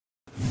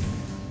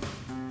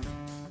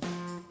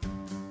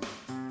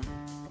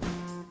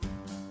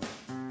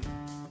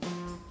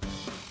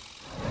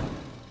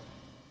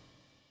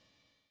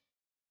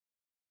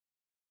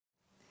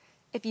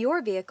If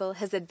your vehicle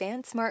has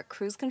advanced smart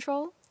cruise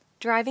control,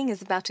 driving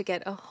is about to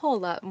get a whole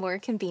lot more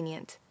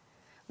convenient.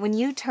 When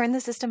you turn the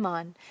system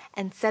on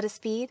and set a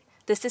speed,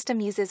 the system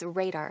uses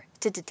radar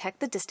to detect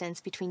the distance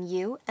between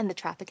you and the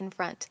traffic in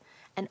front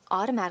and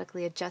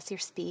automatically adjusts your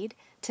speed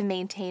to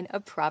maintain a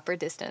proper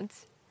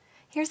distance.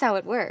 Here's how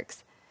it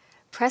works.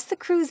 Press the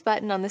cruise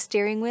button on the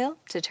steering wheel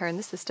to turn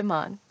the system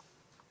on.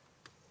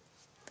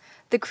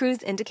 The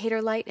cruise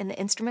indicator light in the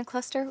instrument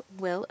cluster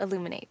will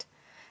illuminate.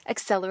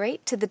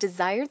 Accelerate to the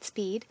desired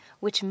speed,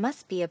 which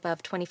must be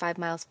above 25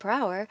 miles per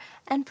hour,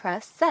 and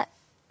press Set.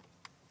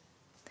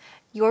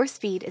 Your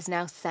speed is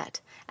now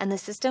set, and the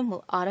system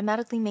will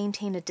automatically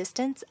maintain a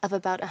distance of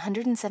about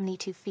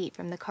 172 feet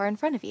from the car in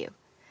front of you.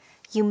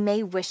 You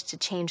may wish to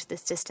change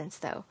this distance,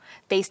 though,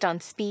 based on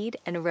speed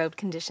and road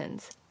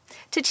conditions.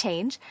 To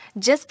change,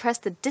 just press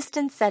the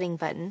Distance Setting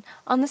button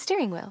on the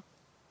steering wheel.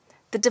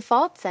 The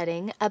default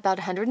setting, about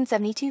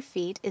 172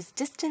 feet, is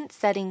Distance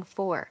Setting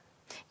 4.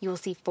 You will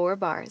see 4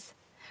 bars.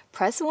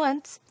 Press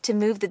once to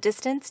move the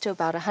distance to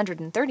about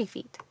 130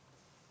 feet.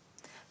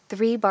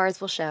 3 bars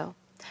will show.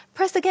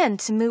 Press again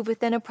to move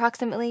within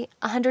approximately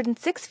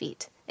 106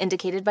 feet,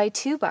 indicated by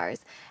 2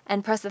 bars,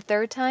 and press a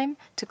third time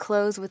to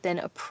close within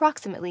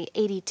approximately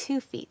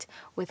 82 feet,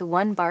 with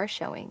 1 bar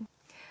showing.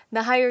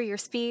 The higher your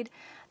speed,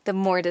 the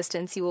more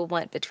distance you will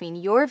want between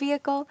your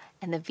vehicle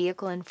and the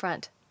vehicle in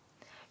front.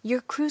 Your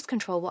cruise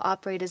control will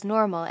operate as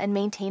normal and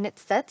maintain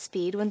its set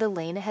speed when the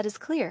lane ahead is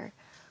clear.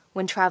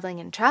 When traveling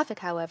in traffic,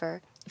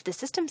 however, if the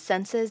system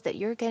senses that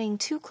you're getting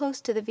too close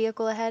to the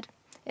vehicle ahead,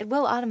 it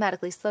will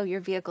automatically slow your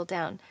vehicle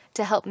down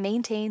to help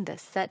maintain the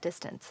set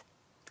distance.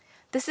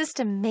 The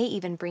system may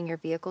even bring your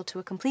vehicle to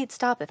a complete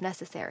stop if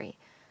necessary.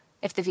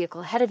 If the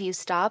vehicle ahead of you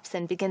stops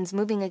and begins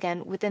moving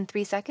again within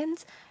 3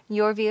 seconds,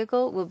 your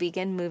vehicle will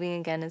begin moving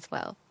again as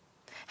well.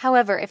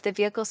 However, if the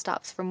vehicle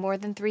stops for more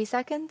than 3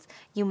 seconds,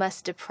 you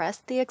must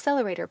depress the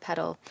accelerator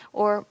pedal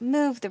or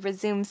move the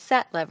resume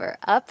set lever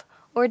up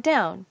or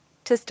down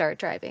to start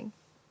driving.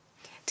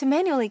 To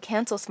manually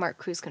cancel Smart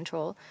Cruise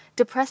Control,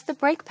 depress the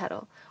brake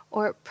pedal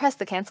or press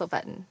the cancel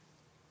button.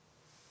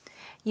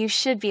 You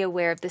should be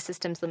aware of the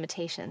system's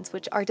limitations,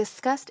 which are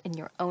discussed in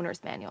your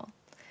owner's manual.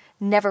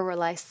 Never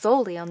rely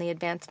solely on the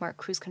advanced Smart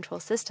Cruise Control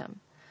system.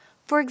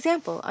 For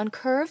example, on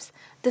curves,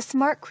 the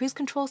Smart Cruise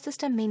Control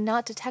system may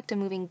not detect a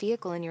moving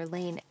vehicle in your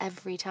lane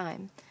every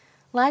time.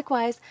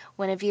 Likewise,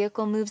 when a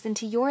vehicle moves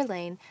into your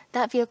lane,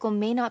 that vehicle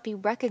may not be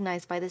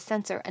recognized by the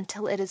sensor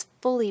until it is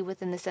fully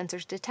within the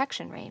sensor's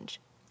detection range.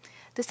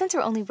 The sensor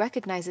only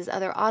recognizes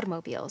other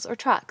automobiles or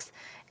trucks.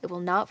 It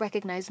will not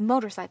recognize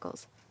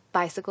motorcycles,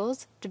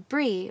 bicycles,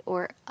 debris,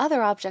 or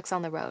other objects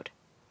on the road.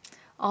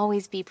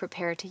 Always be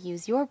prepared to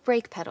use your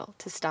brake pedal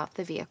to stop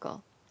the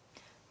vehicle.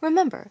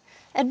 Remember,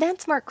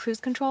 Advanced Smart Cruise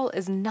Control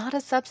is not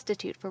a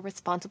substitute for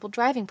responsible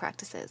driving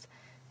practices.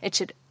 It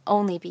should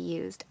only be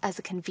used as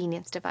a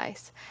convenience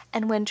device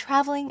and when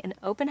traveling in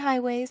open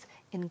highways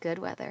in good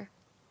weather.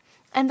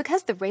 And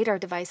because the radar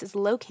device is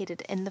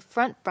located in the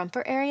front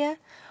bumper area,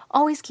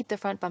 always keep the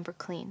front bumper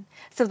clean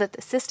so that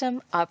the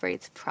system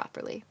operates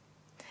properly.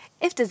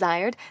 If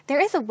desired, there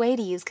is a way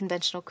to use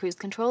conventional cruise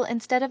control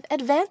instead of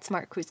Advanced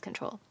Smart Cruise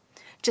Control.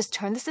 Just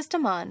turn the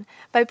system on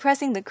by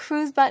pressing the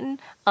cruise button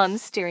on the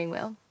steering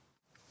wheel.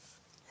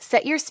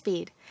 Set your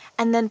speed,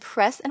 and then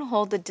press and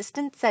hold the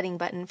distance setting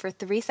button for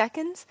 3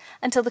 seconds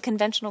until the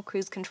conventional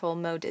cruise control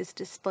mode is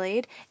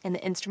displayed in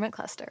the instrument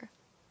cluster.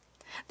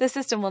 The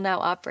system will now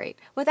operate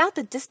without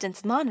the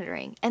distance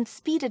monitoring and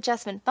speed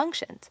adjustment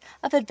functions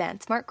of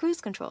Advanced Smart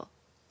Cruise Control.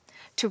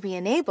 To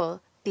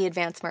re-enable the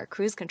Advanced Smart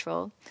Cruise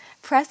Control,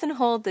 press and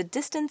hold the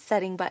distance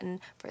setting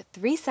button for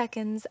 3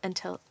 seconds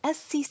until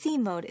SCC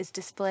mode is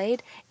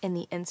displayed in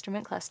the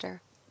instrument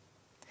cluster.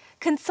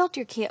 Consult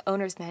your Kia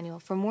Owner's Manual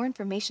for more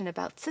information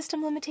about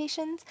system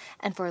limitations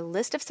and for a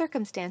list of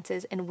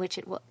circumstances in which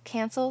it will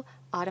cancel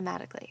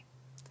automatically.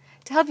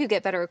 To help you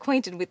get better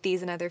acquainted with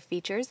these and other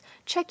features,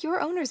 check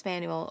your Owner's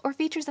Manual or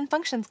Features and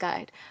Functions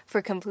Guide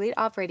for complete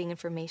operating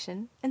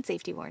information and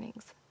safety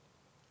warnings.